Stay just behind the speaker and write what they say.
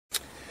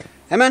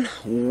Hey man,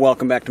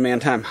 welcome back to Man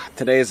Time.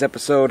 Today's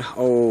episode,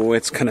 oh,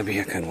 it's gonna be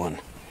a good one.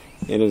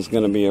 It is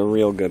gonna be a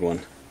real good one.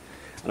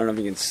 I don't know if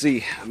you can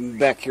see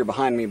back here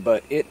behind me,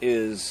 but it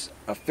is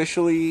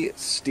officially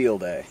Stihl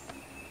Day.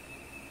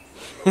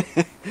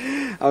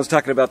 I was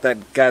talking about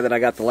that guy that I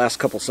got the last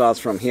couple saws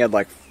from. He had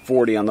like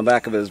 40 on the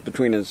back of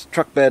between his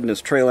truck bed and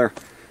his trailer.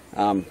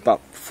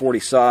 About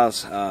 40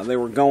 saws. They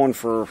were going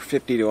for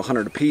 50 to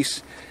 100 a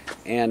piece,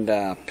 and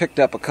picked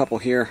up a couple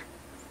here.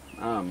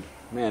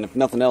 Man, if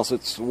nothing else,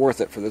 it's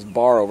worth it for this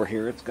bar over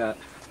here. It's got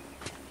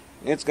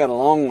a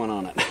long one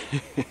on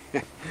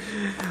it.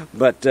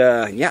 But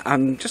yeah,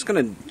 I'm just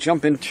gonna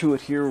jump into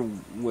it here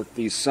with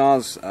these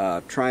saws,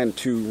 trying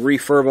to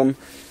refurb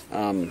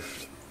them.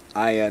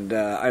 I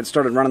had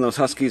started running those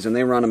Huskies, and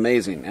they run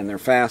amazing, and they're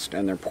fast,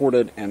 and they're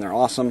ported, and they're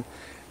awesome.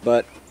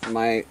 But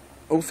my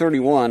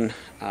 031,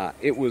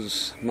 it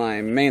was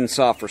my main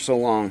saw for so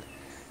long.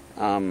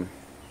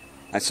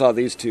 I saw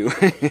these two,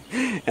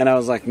 and I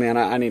was like, man,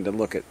 I need to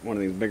look at one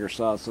of these bigger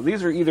saws. So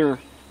these are either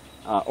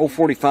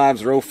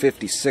 045s or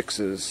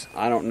 056s.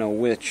 I don't know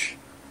which,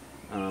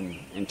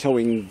 until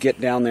we can get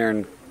down there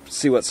and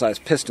see what size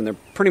piston. They're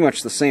pretty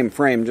much the same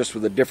frame, just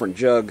with a different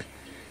jug.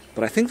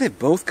 But I think they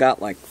both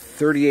got like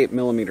 38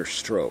 millimeter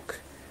stroke,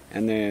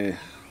 and they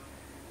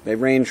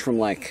range from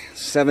like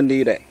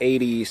 70 to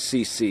 80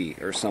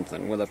 cc or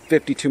something, with a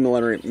 52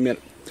 millimeter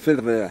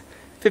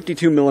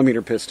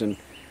piston.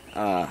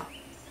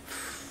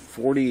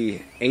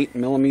 48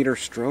 millimeter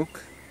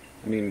stroke.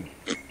 I mean,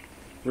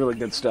 really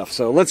good stuff.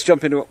 So let's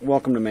jump into it.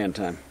 Welcome to Man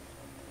Time.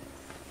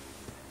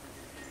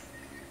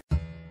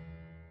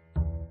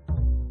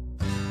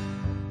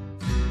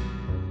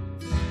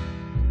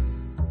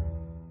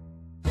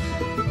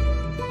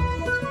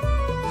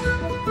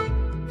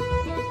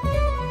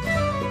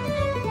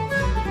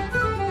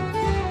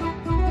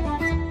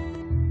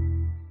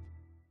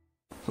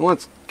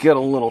 Let's get a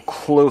little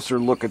closer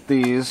look at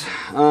these.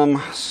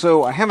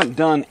 So I haven't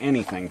done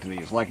anything to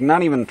these, like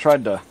not even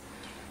tried to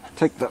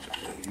take the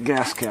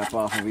gas cap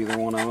off of either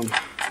one of them.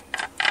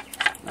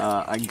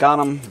 I got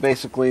them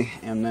basically,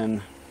 and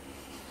then,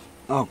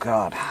 oh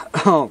god,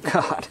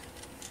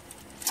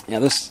 yeah,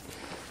 this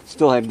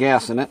still had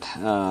gas in it.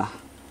 So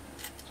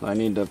I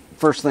need to,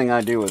 first thing I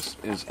do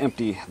is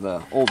empty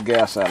the old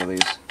gas out of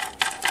these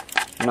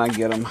when I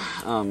get them.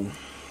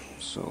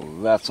 So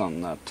that's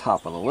on the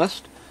top of the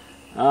list.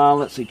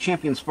 Let's see,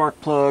 Champion spark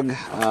plug.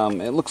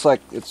 It looks like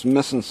it's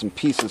missing some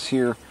pieces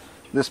here.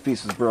 This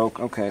piece is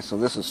broke. Okay, so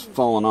this is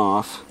falling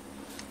off.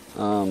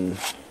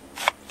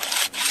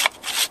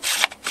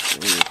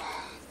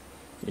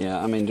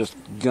 Yeah, I mean, just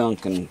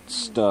gunk and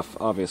stuff,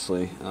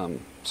 obviously.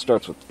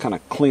 Starts with kind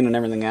of cleaning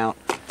everything out,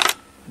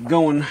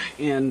 going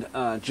and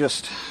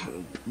just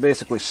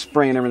basically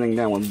spraying everything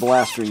down with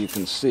blaster. You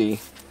can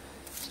see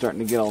starting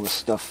to get all this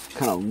stuff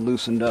kind of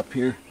loosened up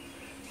here.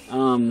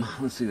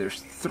 Let's see, there's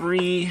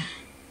 3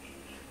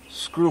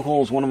 screw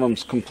holes. One of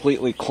them's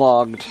completely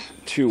clogged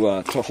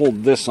to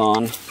hold this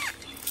on.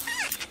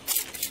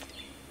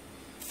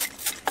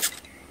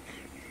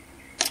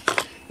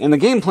 And the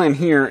game plan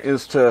here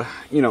is to,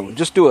 you know,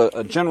 just do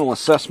a general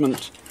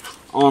assessment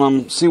on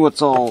them, see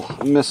what's all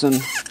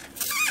missing,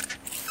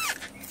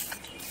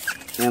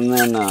 and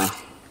then,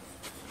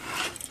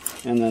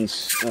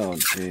 oh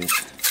geez.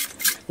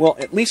 Well,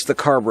 at least the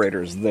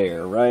carburetor's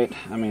there, right?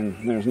 I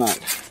mean, there's not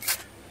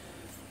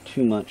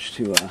too much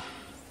to,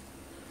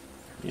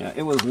 yeah,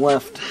 it was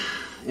left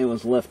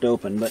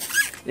open, but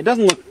it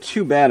doesn't look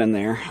too bad in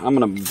there. I'm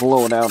going to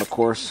blow it out, of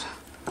course.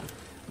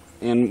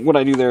 And what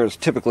I do there is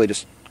typically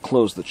just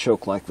close the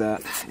choke like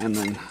that, and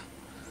then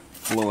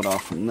blow it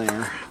off from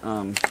there.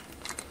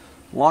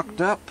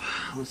 Locked up,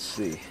 let's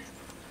see.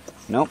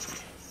 Nope.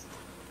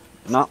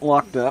 Not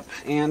locked up,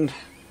 and,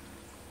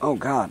 oh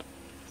god,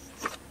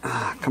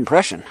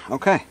 compression,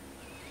 okay.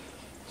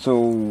 So,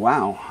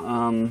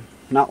 wow,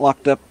 not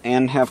locked up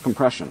and have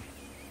compression.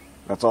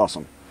 That's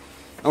awesome.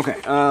 Okay,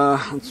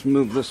 let's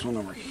move this one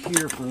over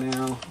here for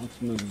now.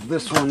 Let's move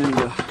this one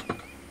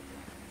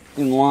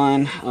in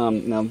line.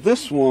 Now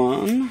this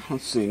one,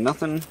 let's see,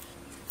 nothing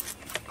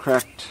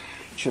cracked,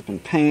 chip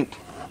and paint.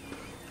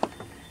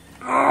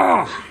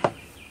 Oh.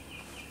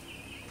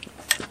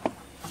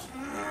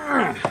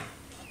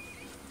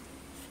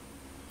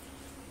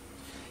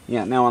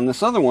 Yeah, now on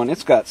this other one,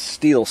 it's got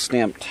Stihl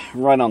stamped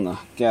right on the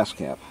gas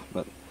cap,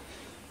 but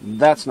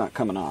that's not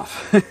coming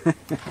off.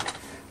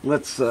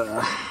 Let's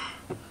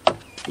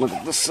look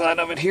at this side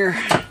of it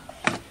here.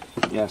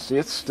 Yeah, see,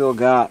 it's still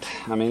got,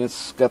 I mean,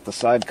 it's got the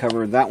side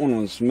cover. That one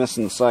was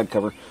missing the side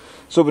cover.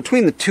 So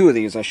between the two of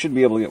these, I should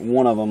be able to get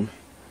one of them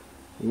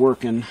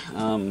working.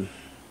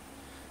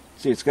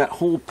 See, it's got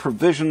whole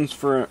provisions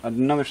for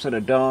another set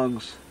of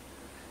dogs.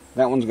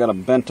 That one's got a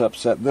bent up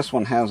set. This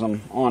one has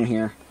them on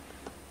here.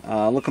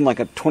 Looking like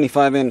a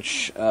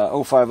 25-inch 050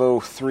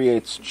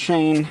 3/8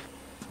 chain.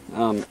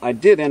 I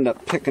did end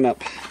up picking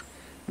up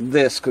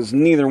this because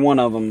neither one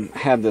of them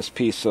had this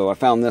piece, so I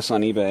found this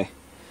on eBay.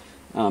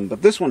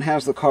 But this one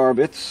has the carb.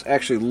 It's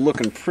actually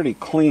looking pretty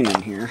clean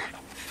in here.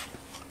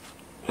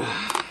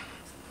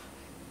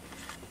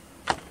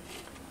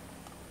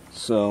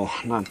 so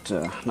not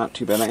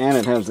too bad. And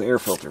it has the air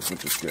filter,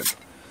 which is good.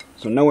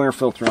 So no air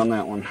filter on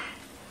that one.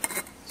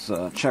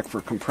 Let's check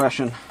for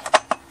compression.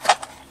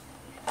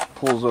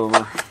 Pulls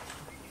over.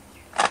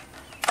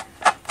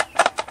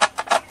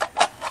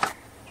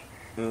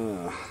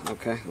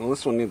 Okay, well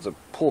this one needs a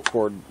pull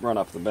cord right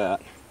off the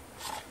bat.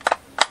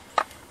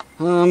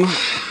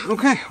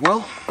 Okay,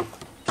 well,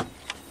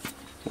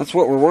 that's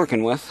what we're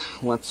working with.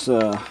 Let's,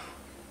 yeah,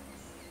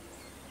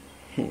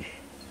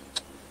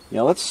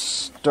 let's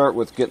start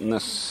with getting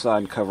this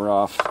side cover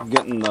off,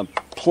 getting the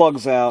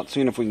plugs out,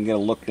 seeing if we can get a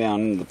look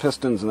down into the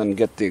pistons, and then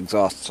get the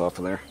exhausts off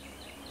of there.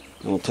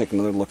 And we'll take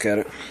another look at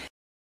it.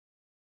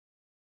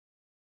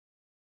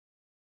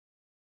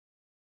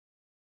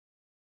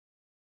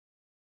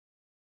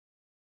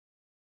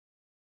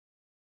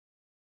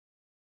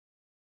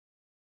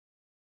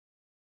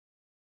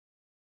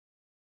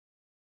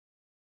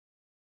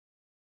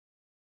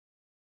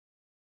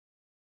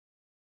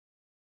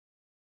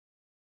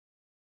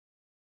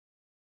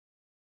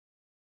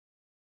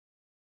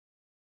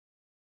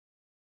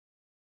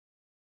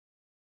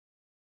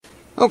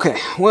 Okay,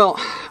 well,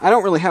 I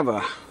don't really have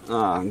a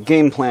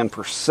game plan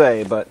per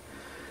se, but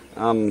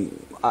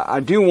I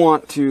do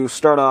want to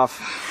start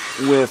off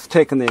with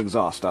taking the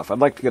exhaust off. I'd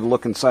like to get a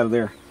look inside of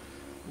there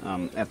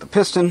at the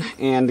piston,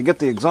 and to get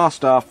the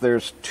exhaust off,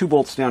 there's 2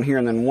 bolts down here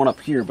and then one up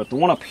here, but the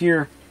one up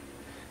here,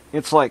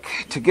 it's like,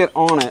 to get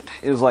on it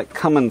is like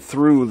coming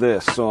through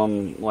this, so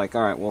I'm like,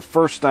 alright, well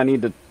first I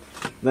need to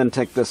then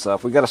take this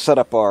off. We've got to set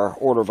up our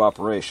order of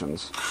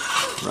operations,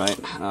 right?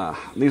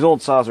 These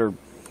old saws are,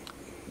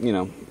 you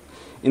know,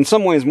 in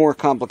some ways more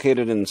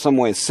complicated, in some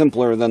ways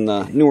simpler than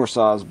the newer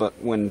saws, but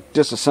when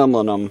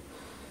disassembling them,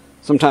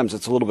 sometimes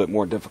it's a little bit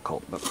more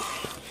difficult. But,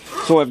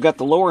 so I've got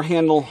the lower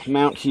handle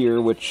mount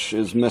here, which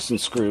is missing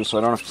screws, so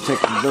I don't have to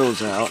take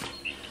those out.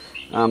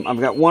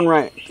 I've got one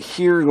right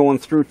here going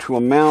through to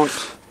a mount.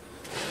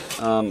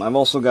 I've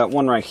also got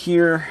one right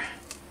here,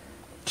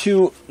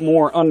 2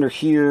 more under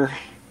here,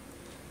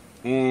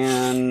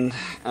 and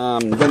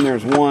then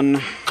there's one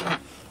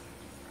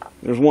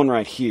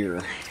right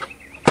here.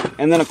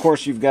 And then of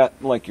course you've got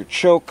like your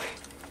choke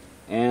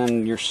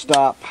and your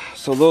stop,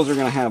 so those are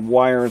going to have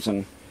wires,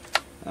 and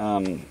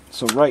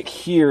so right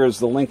here is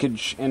the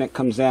linkage, and it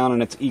comes down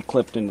and it's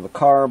E-clipped into the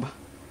carb.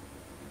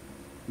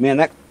 Man,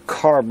 that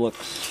carb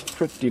looks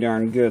pretty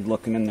darn good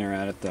looking in there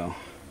at it though.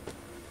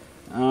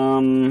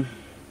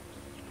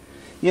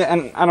 Yeah,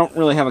 and I don't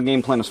really have a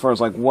game plan as far as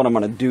like what I'm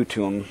going to do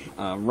to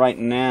them. Right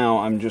now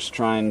I'm just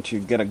trying to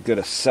get a good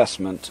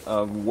assessment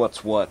of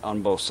what's what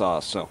on both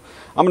saws. So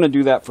I'm going to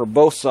do that for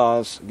both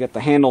saws, get the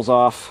handles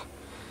off,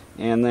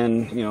 and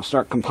then, you know,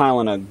 start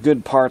compiling a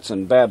good parts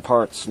and bad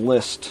parts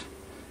list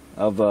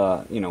of,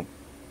 you know,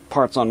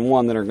 parts on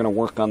one that are going to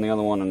work on the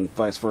other one, and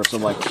vice versa.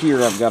 Like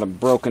here I've got a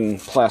broken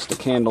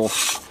plastic handle.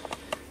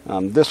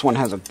 This one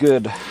has a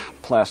good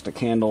plastic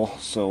handle,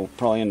 so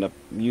probably end up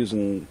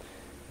using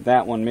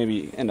that one,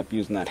 maybe end up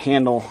using that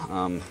handle.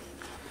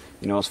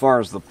 You know, as far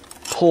as the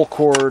pull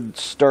cord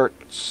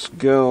starts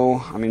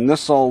go, I mean,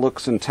 this all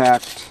looks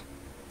intact.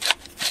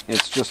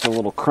 It's just a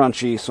little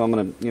crunchy, so I'm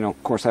going to, you know,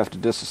 of course have to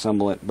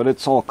disassemble it, but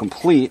it's all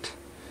complete,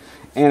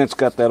 and it's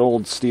got that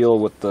old Stihl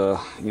with the,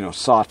 you know,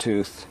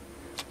 sawtooth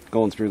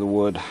going through the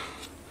wood.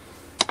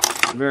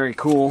 Very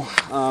cool.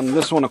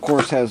 This one, of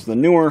course, has the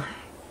newer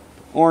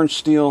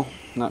orange Stihl.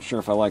 Not sure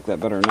if I like that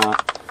better or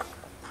not.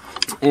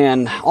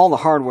 And all the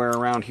hardware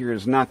around here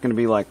is not going to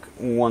be like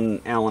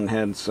one Allen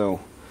head,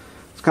 so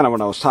it's kind of what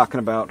I was talking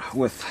about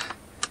with,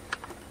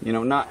 you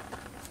know, not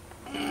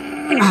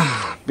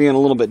being a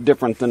little bit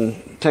different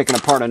than taking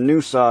apart a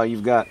new saw.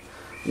 You've got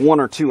 1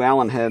 or 2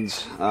 Allen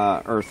heads,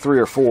 or 3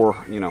 or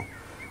 4, you know,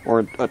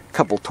 or a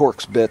couple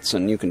Torx bits,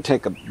 and you can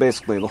take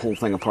basically the whole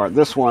thing apart.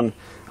 This one,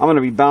 I'm going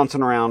to be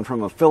bouncing around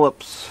from a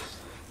Phillips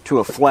to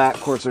a flat.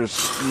 Of course,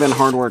 there's been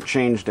hardware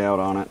changed out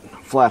on it.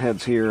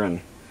 Flatheads here,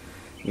 and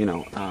you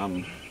know,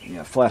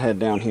 yeah, flathead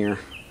down here.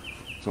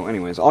 So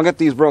anyways, I'll get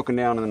these broken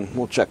down and then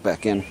we'll check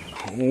back in.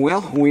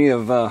 Well, we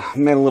have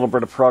made a little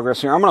bit of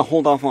progress here. I'm going to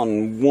hold off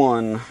on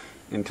one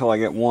until I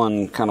get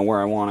one kind of where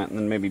I want it, and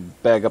then maybe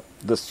bag up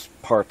this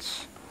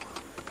parts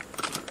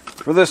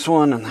for this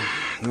one and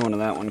go into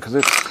that one, because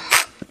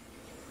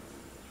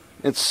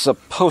it's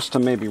supposed to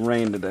maybe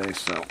rain today,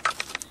 so.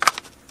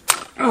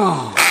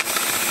 Oh.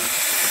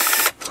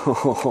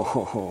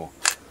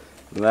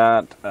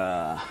 That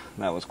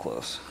was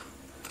close.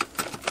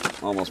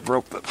 Almost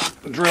broke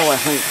the drill, I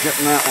think,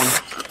 getting that one.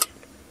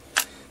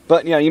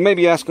 But yeah, you may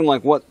be asking,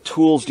 like, what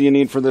tools do you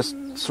need for this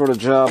sort of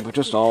job?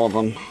 Just all of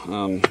them.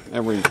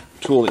 Every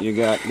tool that you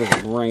got,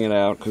 just bring it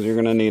out, because you're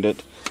going to need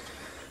it.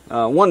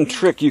 One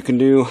trick you can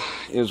do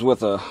is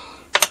with a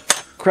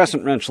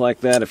crescent wrench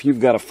like that, if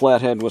you've got a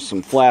flathead with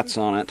some flats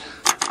on it.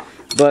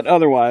 But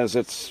otherwise,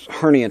 it's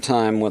hernia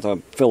time with a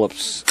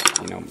Phillips,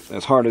 you know,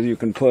 as hard as you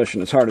can push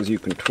and as hard as you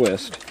can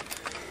twist.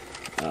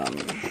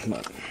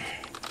 But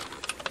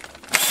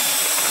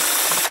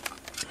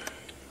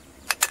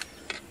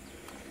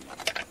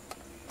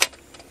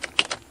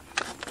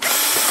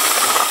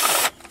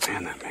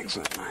man, that makes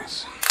it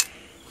nice.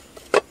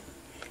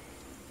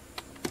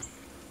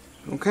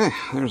 Okay,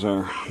 there's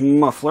our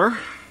muffler.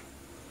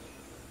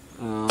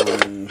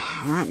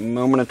 Alright,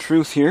 moment of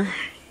truth here.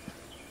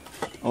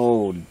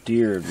 Oh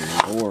dear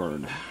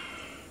Lord.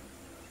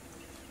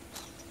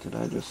 Did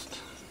I just...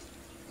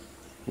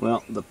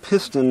 Well, the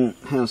piston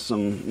has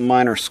some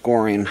minor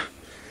scoring.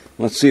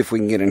 Let's see if we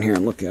can get in here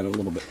and look at it a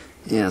little bit.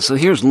 Yeah, so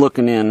here's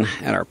looking in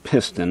at our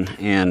piston,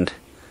 and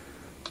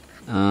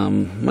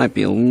might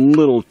be a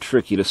little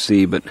tricky to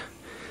see, but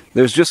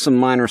there's just some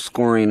minor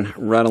scoring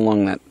right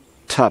along that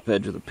top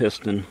edge of the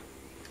piston.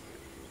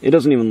 It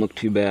doesn't even look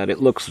too bad. It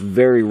looks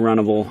very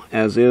runnable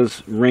as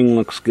is. Ring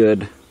looks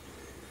good.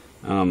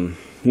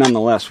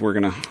 Nonetheless, we're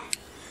gonna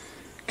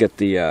get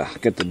the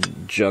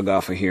jug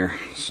off of here.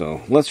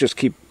 So let's just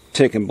keep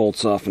taking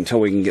bolts off until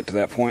we can get to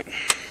that point.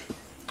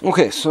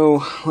 Okay,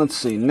 so let's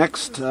see.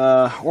 Next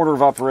order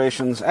of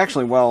operations.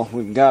 Actually, while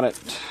we've got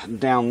it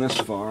down this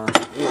far,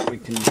 what we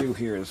can do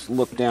here is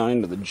look down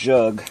into the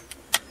jug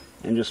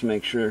and just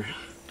make sure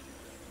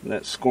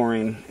that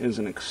scoring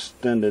isn't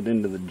extended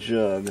into the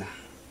jug.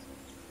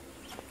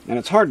 And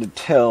it's hard to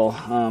tell.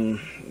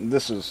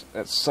 This is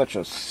at such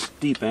a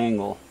steep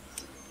angle.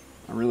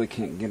 I really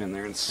can't get in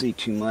there and see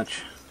too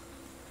much.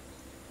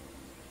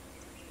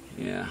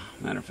 Yeah,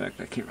 matter of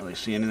fact, I can't really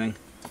see anything.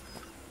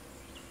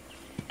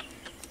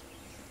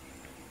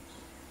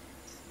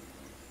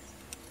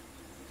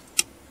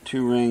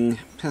 Two-ring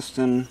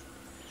piston.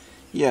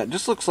 Yeah, it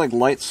just looks like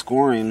light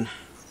scoring.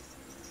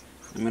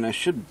 I mean, I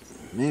should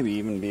maybe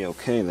even be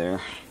okay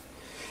there.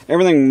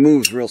 Everything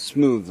moves real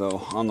smooth,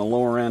 though, on the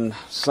lower end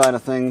side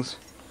of things.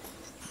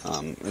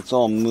 It's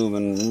all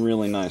moving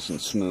really nice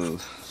and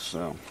smooth.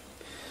 So,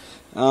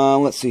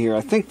 let's see here.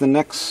 I think the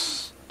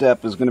next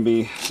step is going to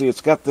be, see,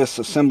 it's got this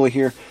assembly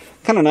here.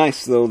 Kind of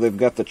nice, though. They've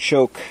got the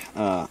choke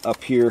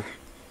up here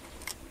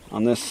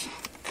on this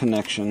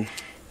connection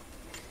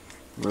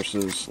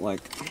versus,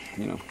 like,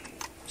 you know,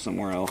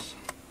 somewhere else.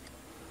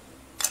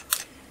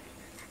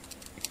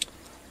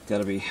 Got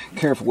to be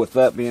careful with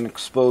that being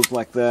exposed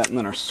like that. And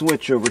then our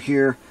switch over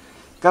here,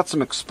 got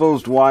some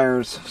exposed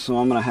wires, so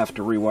I'm going to have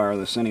to rewire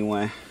this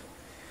anyway.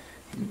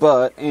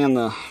 But, and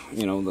the,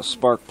 you know, the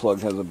spark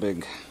plug has a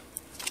big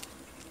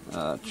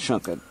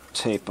chunk of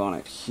tape on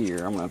it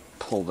here. I'm going to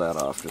pull that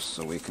off just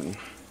so we can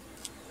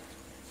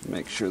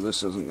make sure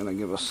this isn't going to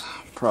give us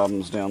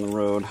problems down the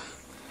road.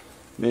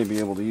 May be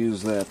able to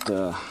use that,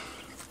 oh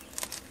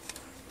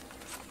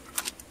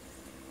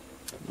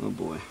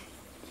boy.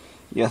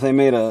 Yeah, they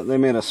made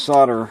a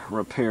solder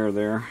repair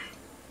there.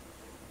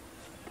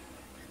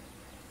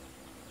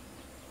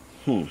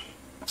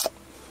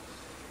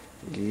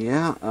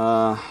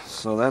 Yeah,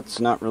 so that's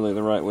not really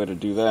the right way to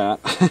do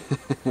that.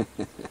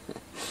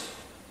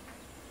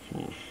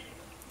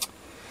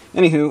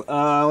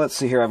 Anywho, let's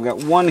see here. I've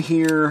got one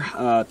here,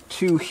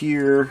 two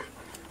here,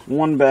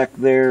 one back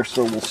there.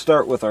 So we'll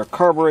start with our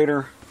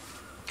carburetor.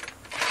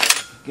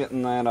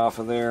 Getting that off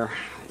of there.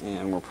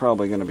 And we're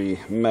probably going to be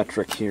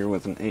metric here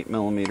with an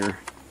 8mm.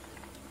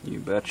 You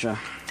betcha.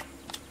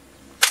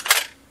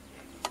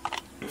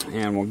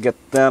 And we'll get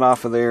that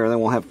off of there. Then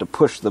we'll have to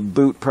push the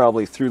boot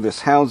probably through this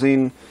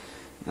housing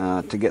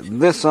to get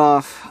this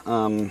off.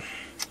 And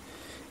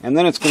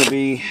then it's going to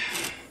be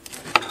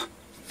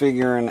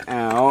figuring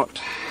out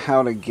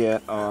how to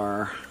get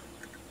our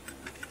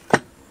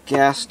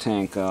gas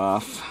tank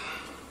off.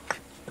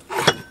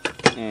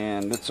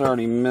 And it's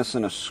already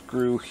missing a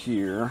screw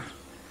here.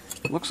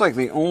 Looks like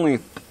the only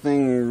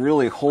thing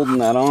really holding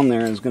that on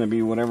there is going to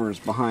be whatever is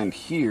behind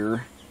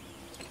here.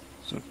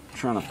 So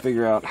trying to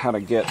figure out how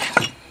to get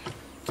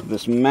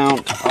this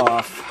mount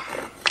off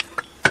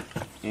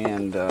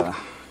and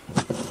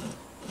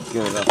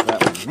get it up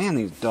that way. Man,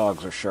 these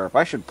dogs are sharp.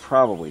 I should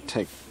probably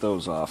take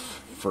those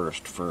off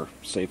first for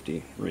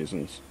safety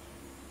reasons.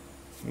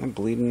 Am I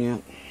bleeding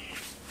yet?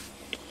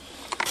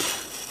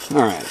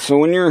 Alright, so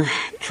when you're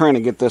trying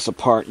to get this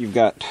apart, you've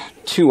got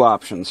two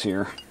options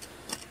here.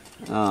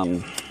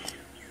 You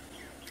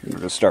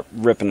just start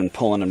ripping and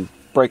pulling and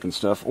breaking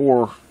stuff,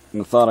 or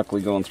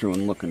methodically going through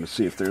and looking to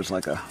see if there's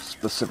like a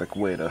specific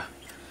way to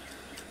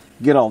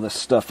get all this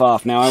stuff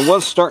off. Now, I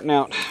was starting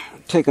out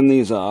taking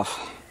these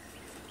off,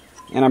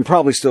 and I'm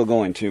probably still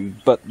going to,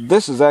 but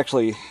this is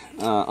actually,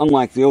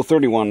 unlike the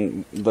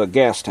 031, the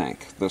gas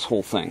tank, this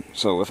whole thing.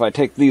 So if I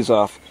take these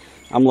off,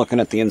 I'm looking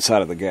at the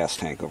inside of the gas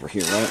tank over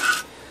here,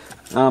 right?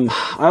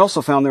 I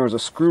also found there was a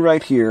screw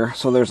right here,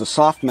 so there's a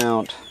soft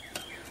mount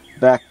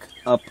back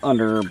up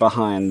under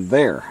behind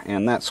there,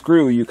 and that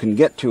screw, you can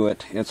get to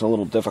it. It's a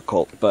little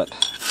difficult, but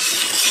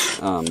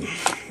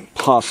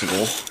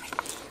possible.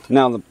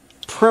 Now the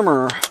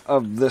primer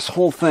of this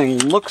whole thing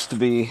looks to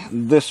be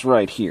this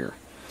right here.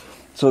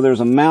 So there's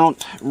a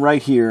mount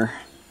right here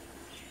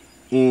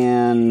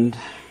and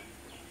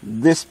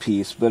this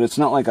piece, but it's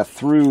not like a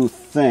through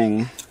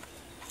thing.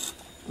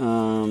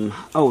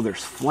 Oh,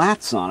 there's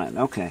flats on it.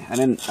 Okay, I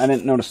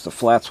didn't notice the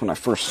flats when I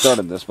first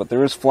started this, but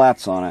there is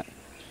flats on it.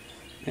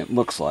 It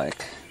looks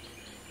like.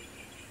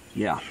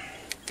 Yeah.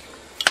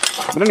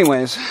 But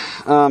anyways,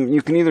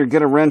 you can either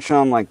get a wrench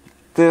on like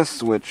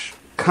this, which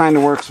kind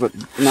of works, but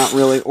not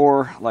really,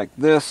 or like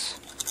this,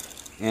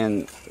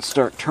 and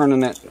start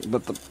turning it.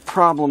 But the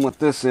problem with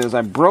this is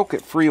I broke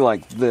it free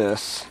like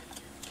this,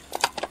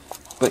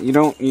 but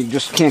you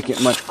just can't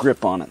get much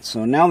grip on it.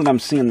 So now that I'm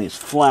seeing these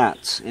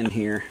flats in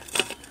here,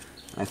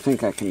 I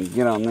think I can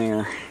get on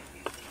there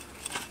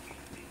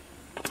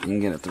and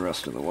get it the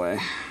rest of the way.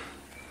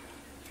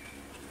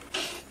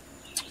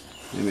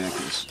 Maybe I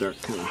can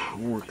start kind of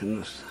working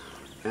this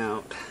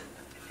out.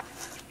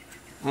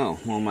 Oh,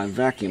 well, my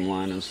vacuum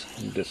line is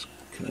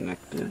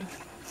disconnected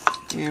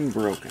and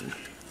broken.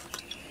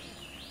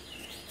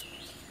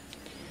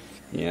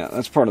 Yeah,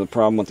 that's part of the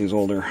problem with these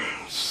older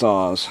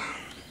saws.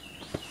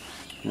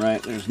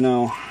 Right, there's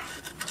no...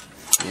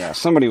 Yeah,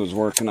 somebody was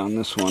working on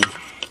this one.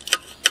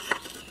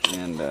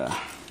 And,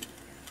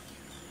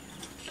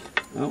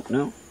 oh,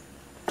 no.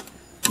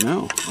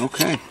 No,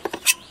 okay.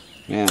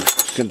 Yeah,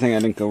 good thing I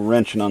didn't go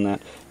wrenching on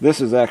that. This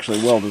is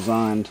actually well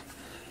designed.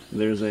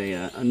 There's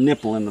a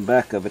nipple in the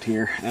back of it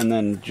here, and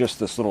then just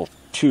this little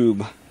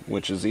tube,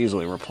 which is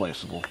easily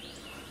replaceable.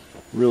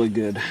 Really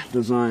good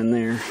design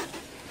there.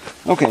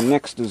 Okay,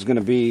 next is going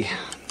to be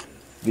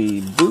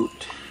the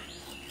boot.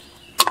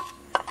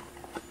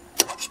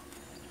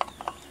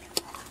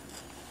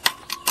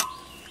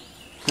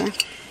 Okay.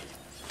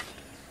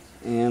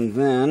 And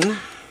then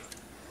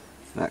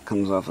that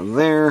comes off of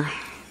there.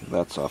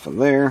 That's off of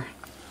there.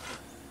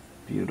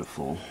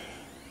 Beautiful.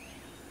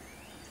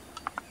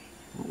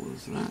 What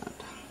was that?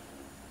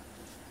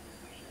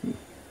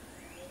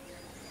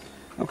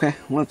 Okay,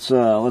 let's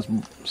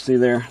see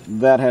there.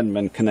 That hadn't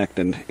been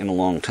connected in a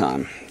long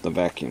time, the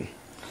vacuum.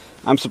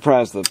 I'm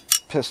surprised the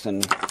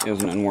piston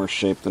isn't in worse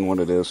shape than what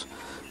it is.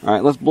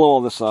 Alright, let's blow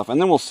all this off,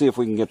 and then we'll see if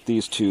we can get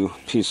these two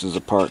pieces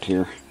apart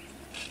here.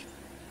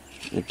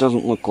 It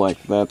doesn't look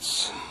like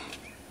that's...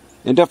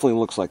 It definitely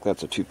looks like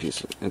that's a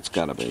two-piece. It's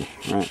gotta be,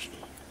 right?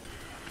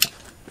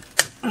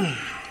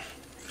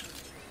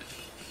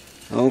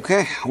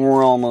 Okay,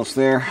 we're almost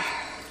there.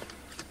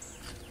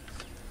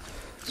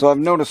 So I've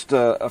noticed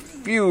a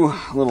few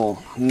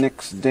little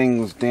nicks,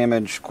 dings,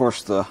 damage. Of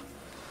course, the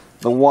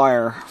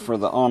wire for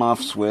the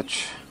on-off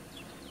switch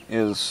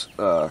is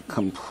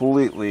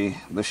completely,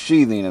 the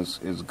sheathing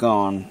is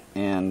gone,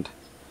 and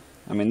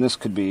I mean, this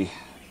could be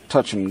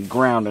touching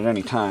ground at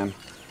any time.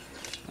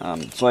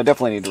 So I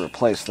definitely need to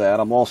replace that.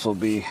 I'll also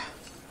be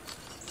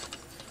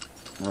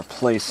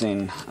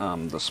replacing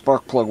the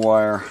spark plug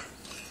wire,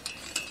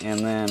 and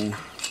then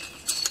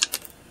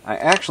I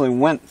actually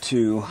went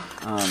to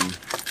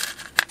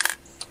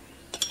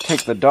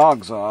take the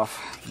dogs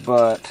off,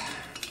 but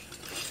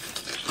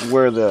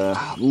where the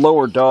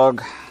lower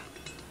dog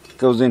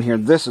goes in here,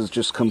 this is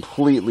just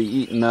completely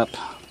eaten up,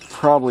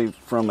 probably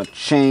from a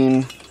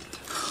chain,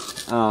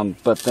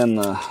 but then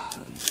the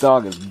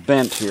dog is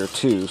bent here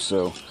too,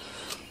 so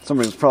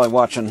somebody was probably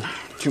watching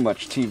too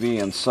much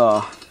TV and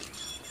saw,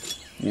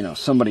 you know,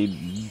 somebody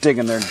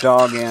digging their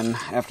dog in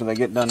after they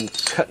get done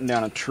cutting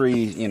down a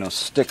tree, you know,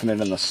 sticking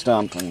it in the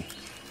stump. And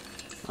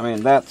I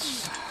mean,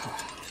 that's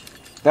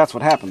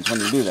what happens when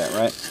you do that,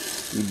 right?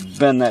 You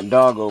bend that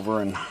dog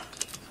over and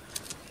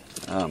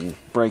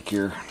break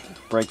your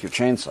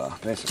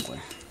chainsaw, basically.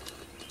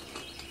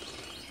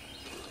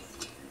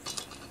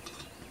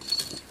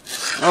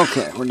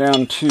 Okay, we're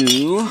down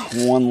to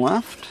one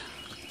left,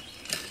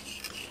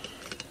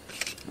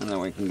 and then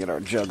we can get our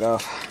jug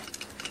off.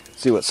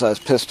 See what size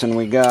piston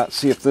we got.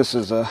 See if this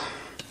is a,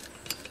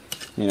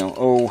 you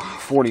know,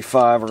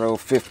 045 or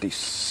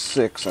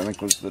 056. I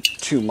think was the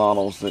two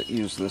models that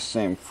use this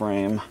same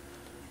frame.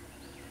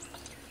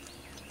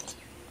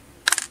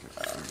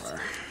 Get out of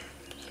our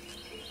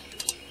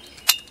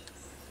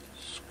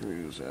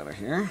screws out of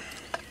here.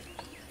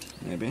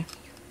 Maybe.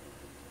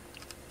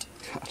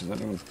 God, does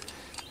that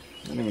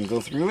even go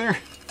through there?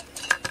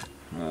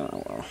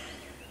 Oh well.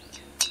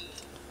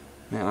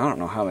 Man, I don't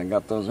know how they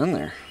got those in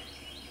there.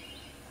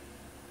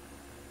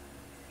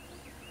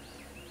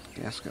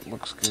 Gasket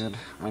looks good.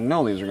 I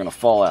know these are going to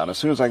fall out. As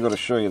soon as I go to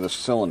show you the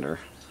cylinder,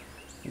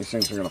 these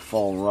things are going to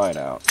fall right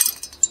out.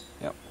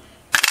 Yep.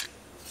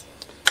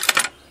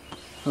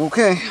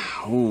 Okay.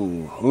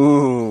 Ooh,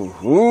 ooh,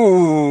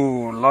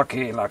 ooh.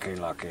 Lucky, lucky,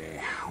 lucky.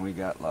 We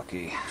got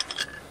lucky.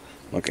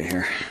 Look at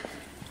here.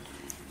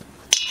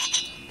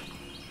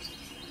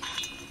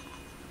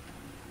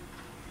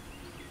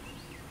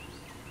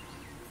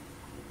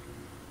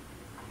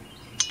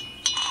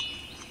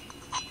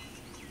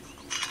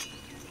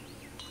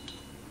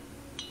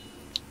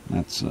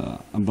 That's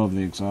above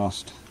the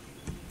exhaust,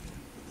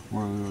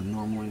 where we would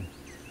normally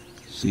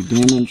see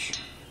damage.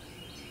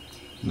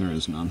 There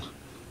is none.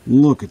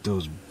 Look at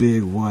those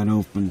big, wide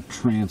open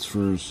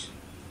transfers.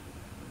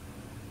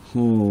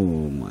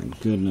 Oh my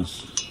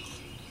goodness.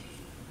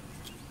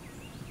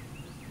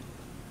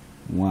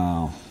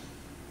 Wow.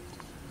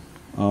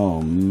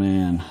 Oh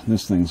man,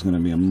 this thing's going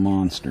to be a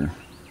monster.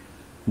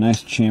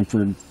 Nice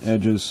chamfered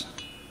edges.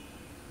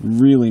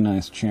 Really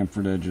nice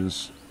chamfered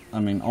edges. I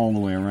mean, all the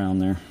way around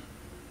there.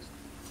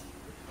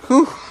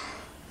 Whew.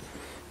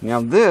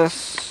 Now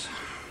this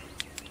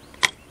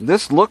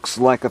looks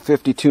like a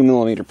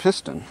 52mm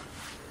piston.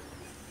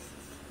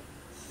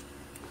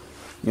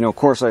 You know, of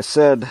course I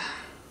said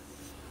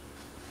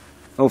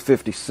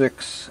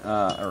 056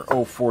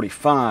 or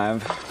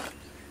 045,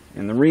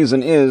 and the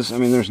reason is, I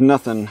mean, there's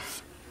nothing.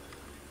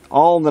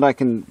 All that I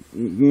can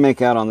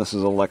make out on this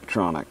is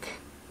electronic.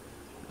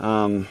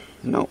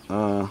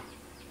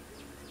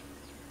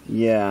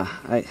 Yeah,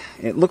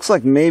 it looks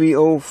like maybe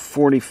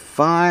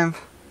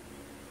 045,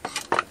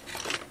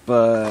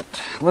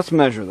 but let's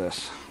measure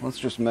this. Let's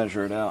just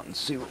measure it out and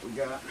see what we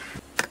got.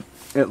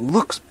 It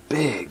looks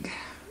big.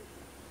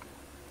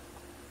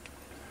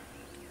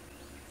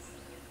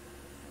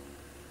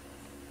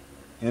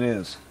 It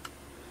is.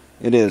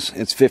 It is.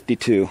 It's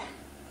 52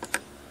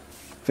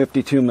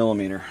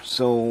 millimeter.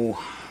 So,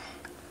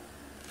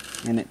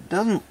 and it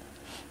doesn't,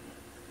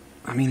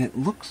 I mean, it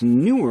looks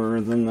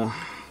newer than the,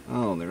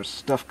 oh, there's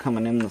stuff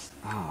coming in this,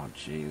 oh,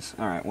 jeez.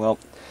 All right, well,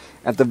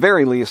 at the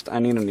very least, I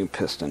need a new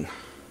piston.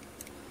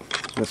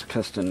 This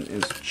piston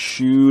is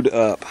chewed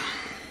up.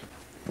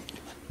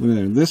 Look at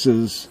there. This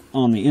is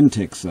on the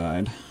intake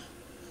side.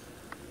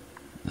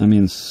 I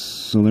mean,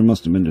 so there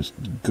must have been just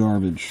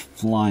garbage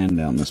flying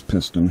down this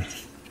piston.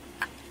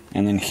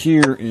 And then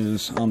here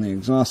is on the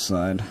exhaust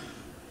side.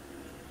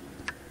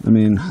 I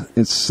mean,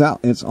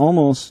 it's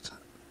almost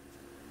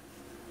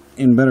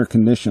in better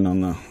condition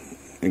on the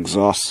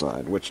exhaust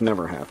side, which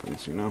never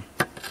happens, you know.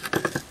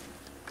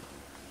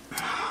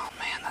 Oh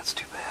man, that's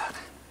too bad.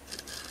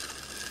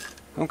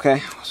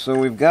 Okay, so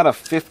we've got a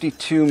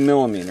 52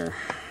 millimeter.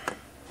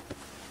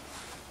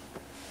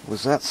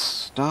 Was that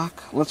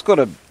stock? Let's go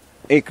to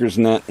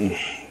AcresNet and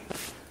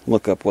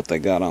look up what they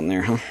got on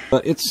there, huh?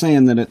 But it's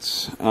saying that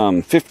it's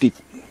 50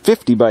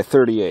 by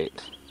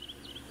 38.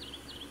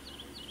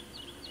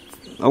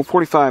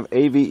 045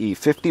 AVE,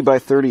 50 by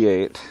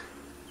 38.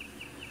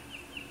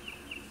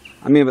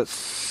 I mean, but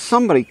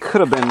somebody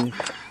could have been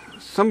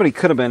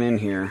in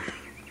here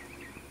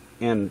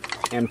and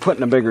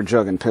putting a bigger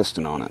jug and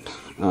piston on it.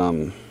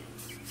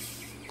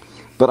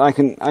 But I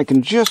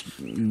can just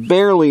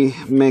barely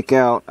make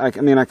out. I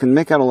mean, I can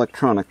make out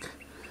electronic,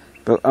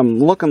 but I'm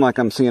looking like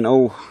I'm seeing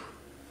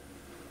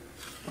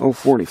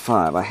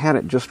 045. I had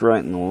it just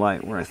right in the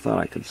light where I thought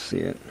I could see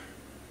it.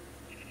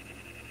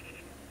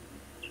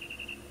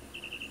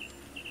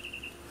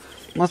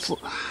 Let's,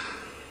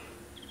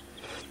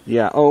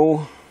 yeah,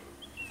 040,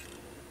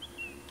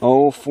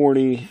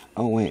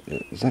 oh wait,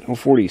 is that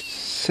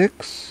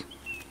 046?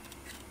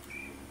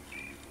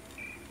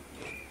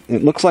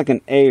 It looks like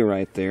an A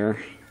right there.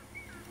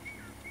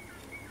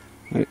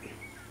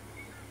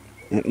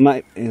 It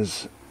might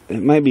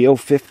be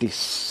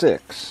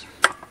 056.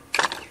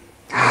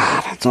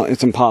 Ah,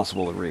 it's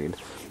impossible to read.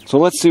 So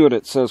let's see what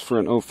it says for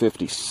an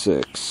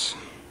 056.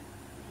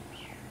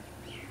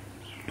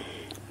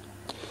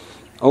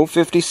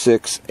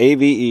 056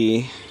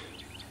 AVE.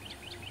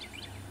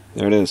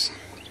 There it is.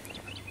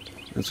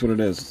 That's what it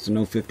is. It's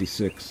an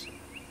 056.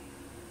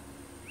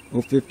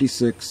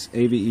 056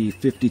 AVE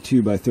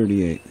 52 by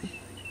 38.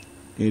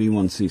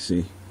 81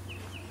 cc.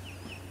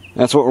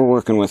 That's what we're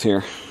working with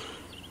here.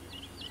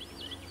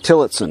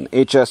 Tillotson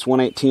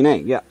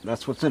HS118A. Yeah,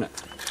 that's what's in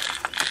it.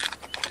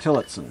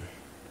 Tillotson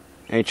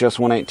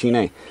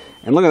HS118A.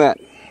 And look at that.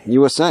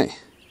 USA.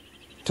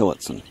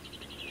 Tillotson.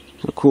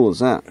 How cool is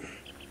that?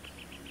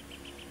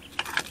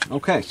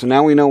 Okay, so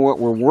now we know what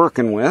we're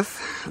working with.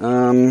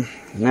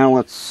 Now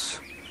let's,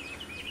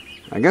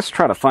 I guess,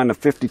 try to find a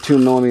 52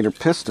 millimeter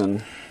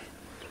piston.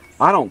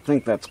 I don't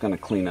think that's going to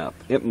clean up.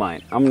 It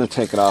might. I'm going to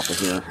take it off of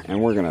here,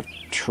 and we're going to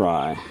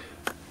try.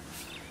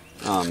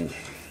 And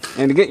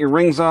to get your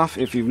rings off,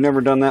 if you've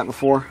never done that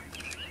before,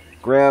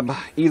 grab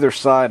either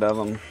side of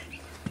them,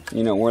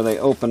 you know, where they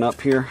open up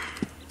here,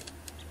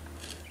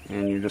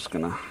 and you're just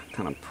going to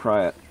kind of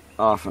pry it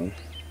off and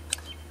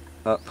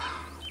up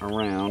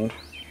around.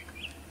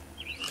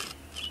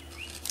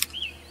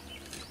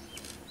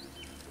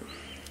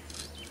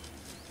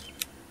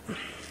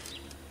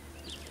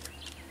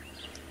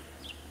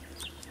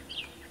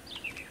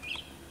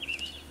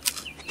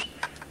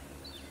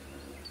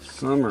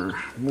 Some are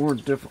more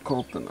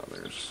difficult than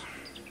others,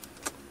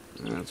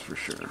 that's for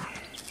sure.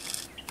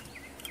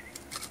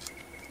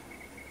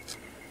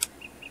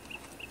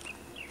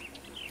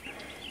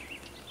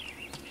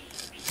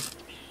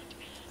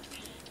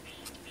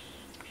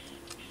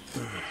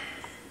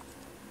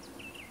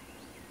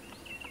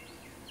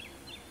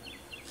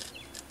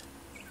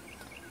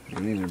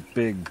 And these are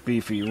big,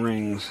 beefy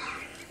rings.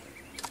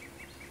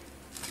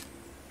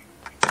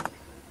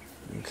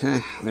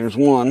 Okay, there's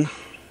one.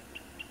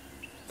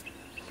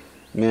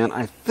 Man,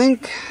 I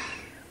think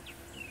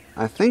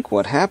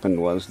what happened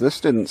was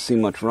this didn't see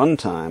much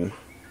runtime.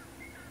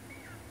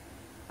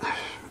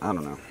 I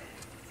don't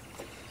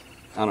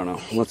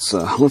know.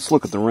 Let's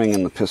look at the ring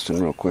and the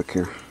piston real quick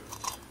here.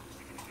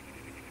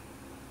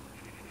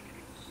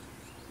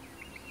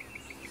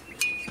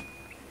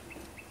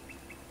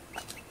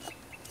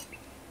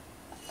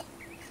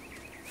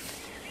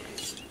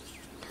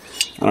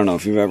 I don't know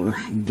if you've ever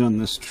done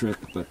this trick,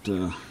 but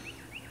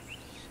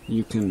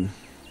you can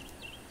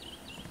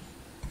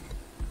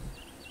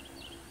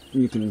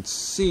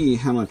see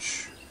how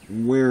much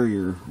wear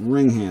your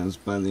ring has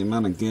by the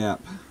amount of gap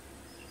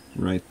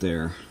right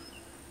there.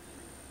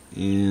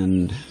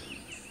 And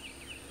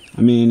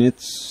I mean,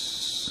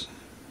 it's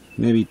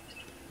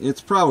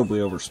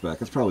probably over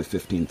spec. It's probably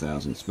 15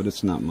 thousandths, but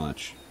it's not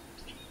much.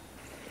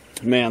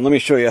 Man, let me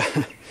show you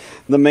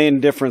the main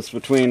difference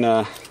between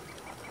you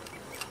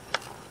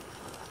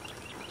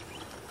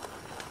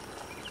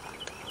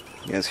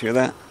guys hear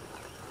that?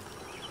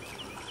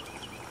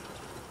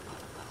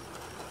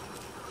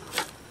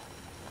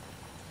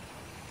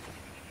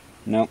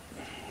 Nope,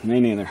 me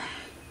neither.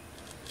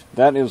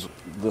 That is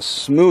the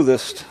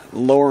smoothest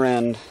lower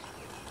end.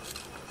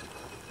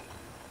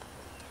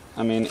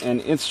 I mean,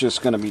 and it's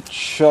just going to be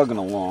chugging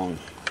along.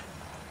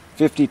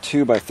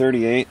 52 by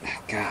 38.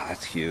 God,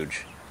 that's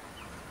huge.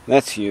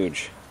 That's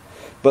huge.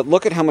 But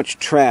look at how much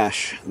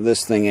trash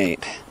this thing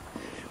ate.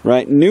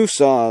 Right? New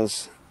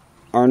saws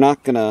are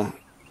not going to,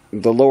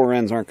 the lower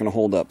ends aren't going to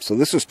hold up. So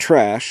this is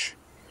trash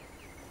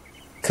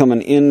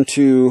coming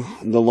into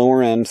the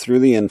lower end through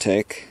the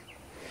intake.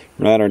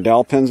 Right, our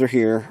dowel pins are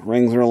here,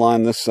 rings are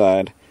aligned this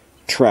side.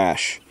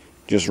 Trash,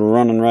 just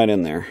running right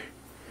in there.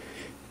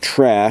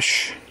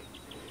 Trash,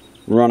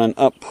 running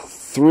up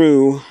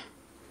through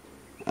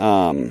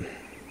the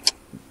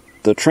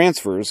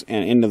transfers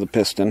and into the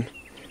piston.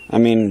 I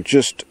mean,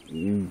 just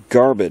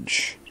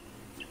garbage.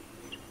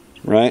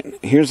 Right,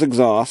 here's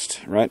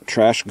exhaust, right,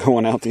 trash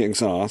going out the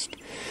exhaust.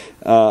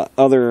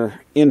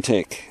 Other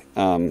intake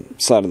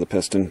side of the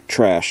piston,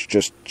 trash,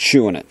 just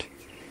chewing it.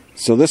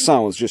 So this saw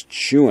was just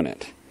chewing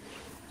it.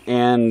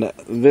 And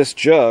this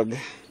jug,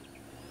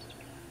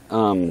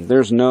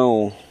 there's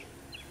no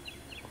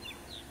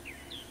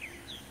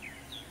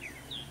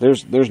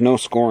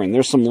scoring.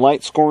 There's some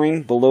light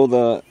scoring below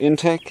the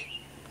intake.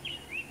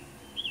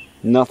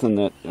 Nothing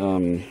that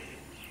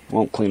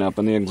won't clean up,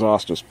 and the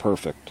exhaust is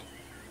perfect.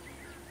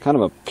 Kind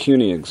of a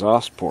puny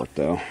exhaust port,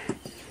 though.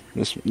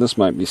 This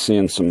might be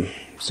seeing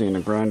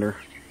a grinder,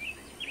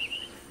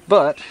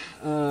 but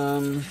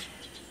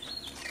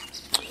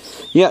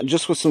yeah,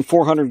 just with some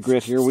 400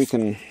 grit here, we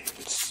can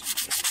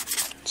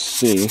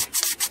see.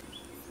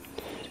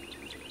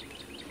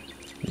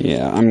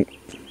 Yeah,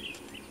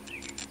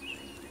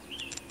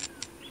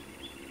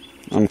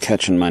 I'm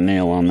catching my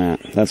nail on that.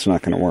 That's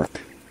not going to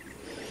work.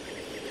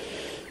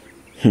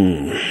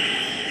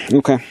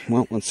 Okay,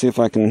 well, let's see if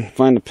I can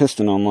find a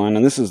piston online.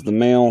 And this is the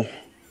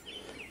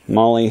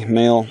Molly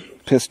male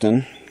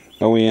piston,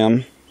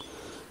 OEM.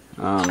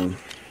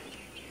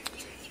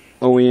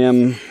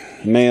 OEM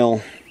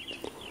male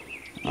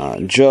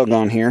jug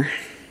on here.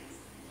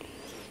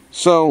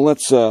 So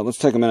let's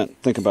take a minute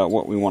and think about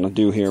what we want to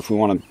do here. If we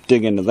want to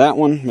dig into that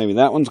one, maybe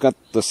that one's got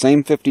the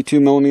same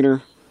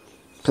 52mm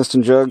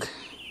piston jug.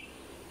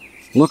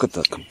 Look at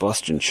the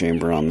combustion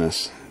chamber on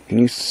this. Can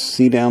you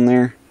see down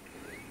there?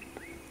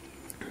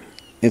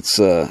 It's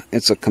a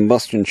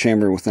combustion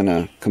chamber within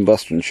a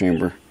combustion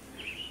chamber.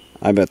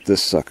 I bet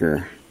this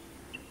sucker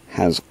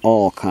has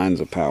all kinds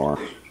of power.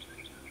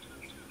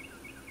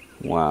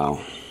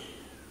 Wow.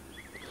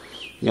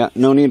 Yeah,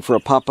 no need for a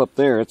pop-up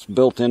there. It's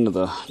built into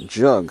the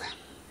jug.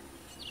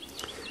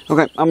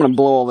 Okay, I'm going to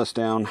blow all this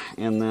down,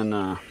 and then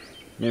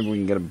maybe we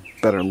can get a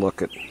better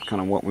look at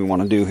kind of what we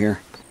want to do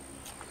here.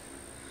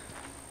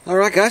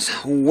 Alright guys,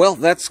 well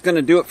that's going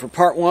to do it for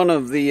part one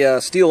of the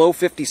Stihl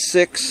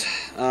 056,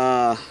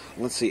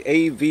 let's see,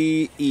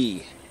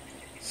 AVE.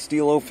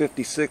 Stihl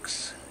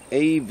 056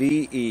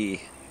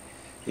 AVE.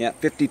 Yeah,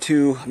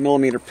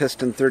 52mm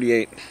piston,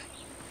 38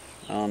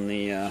 on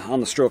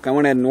the stroke. I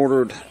went ahead and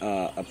ordered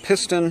a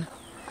piston.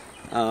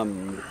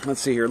 Let's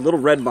see here, Little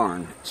Red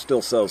Barn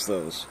still sells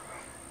those.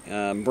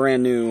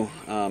 Brand new.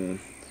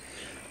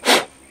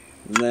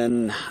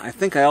 Then I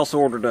think I also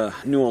ordered a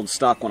new old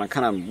stock one. I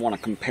kind of want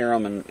to compare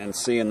them and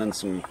see, and then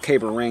some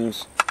caber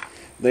rings.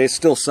 They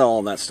still sell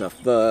all that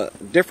stuff. The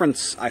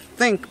difference, I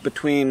think,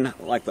 between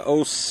like the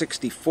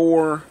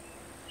 064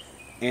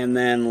 and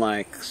then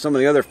like some of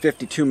the other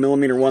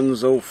 52mm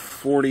ones,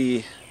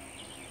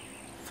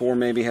 044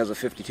 maybe has a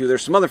 52.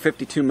 There's some other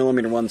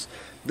 52mm ones.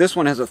 This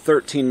one has a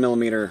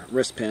 13mm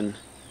wrist pin,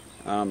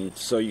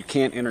 so you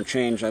can't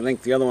interchange. I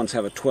think the other ones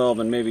have a 12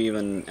 and maybe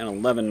even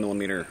an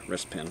 11mm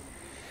wrist pin.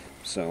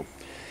 So,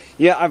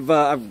 yeah, I've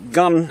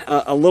gone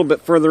a little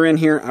bit further in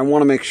here. I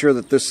want to make sure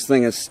that this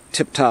thing is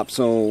tip-top,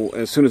 so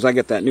as soon as I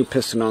get that new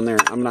piston on there,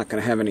 I'm not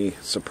going to have any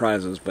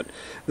surprises. But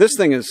this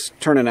thing is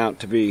turning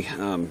out to be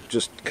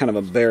just kind of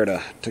a bear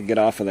to get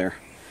off of there.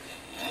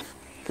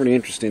 Pretty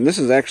interesting. This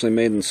is actually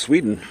made in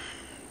Sweden.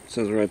 It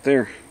says right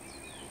there.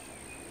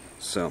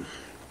 So,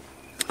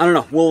 I don't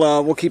know.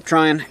 We'll keep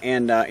trying,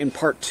 and in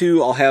part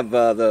two, I'll have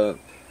the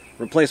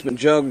replacement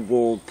jug.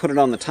 We'll put it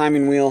on the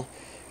timing wheel.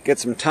 Get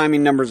some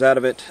timing numbers out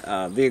of it.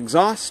 The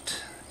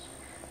exhaust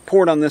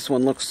port on this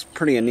one looks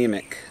pretty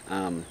anemic.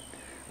 I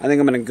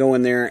think I'm going to go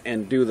in there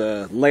and do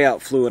the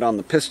layout fluid on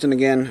the piston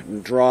again,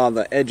 and draw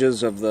the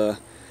edges of the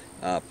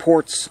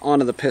ports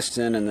onto the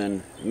piston, and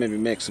then maybe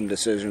make some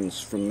decisions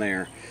from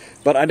there.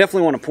 But I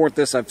definitely want to port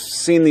this. I've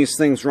seen these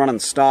things running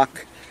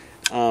stock.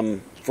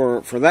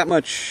 For that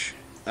much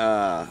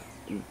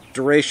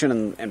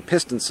duration and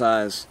piston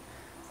size,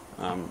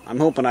 I'm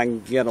hoping I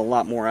can get a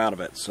lot more out of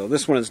it. So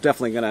this one is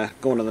definitely going to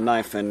go into the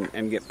knife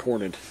and get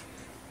ported.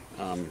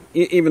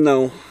 Even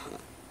though,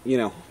 you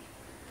know,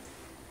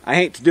 I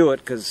hate to do it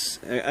because,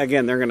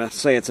 again, they're going to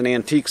say it's an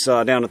antique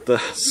saw down at the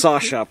saw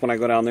shop when I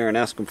go down there and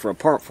ask them for a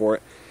part for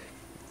it.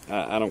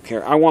 I don't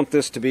care. I want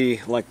this to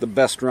be like the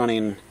best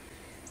running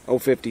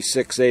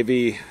 056 AV,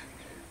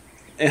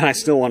 and I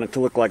still want it to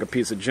look like a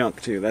piece of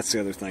junk too. That's the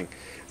other thing.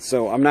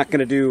 So I'm not going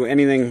to do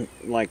anything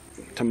like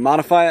to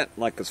modify it,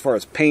 like as far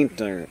as paint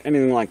or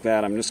anything like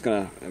that. I'm just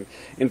going to,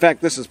 in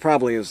fact, this is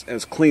probably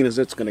as clean as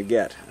it's going to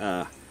get.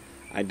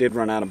 I did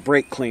run out of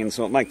brake clean,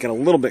 so it might get a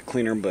little bit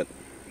cleaner, but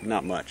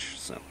not much.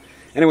 So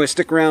anyway,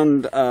 stick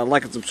around,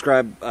 like and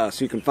subscribe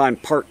so you can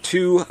find part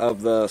 2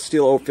 of the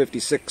Stihl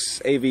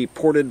 056 AV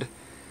ported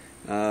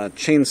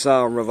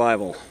chainsaw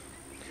revival.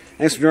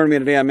 Thanks for joining me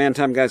today on Man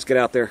Time, guys. Get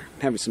out there.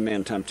 Have you some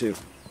man time, too.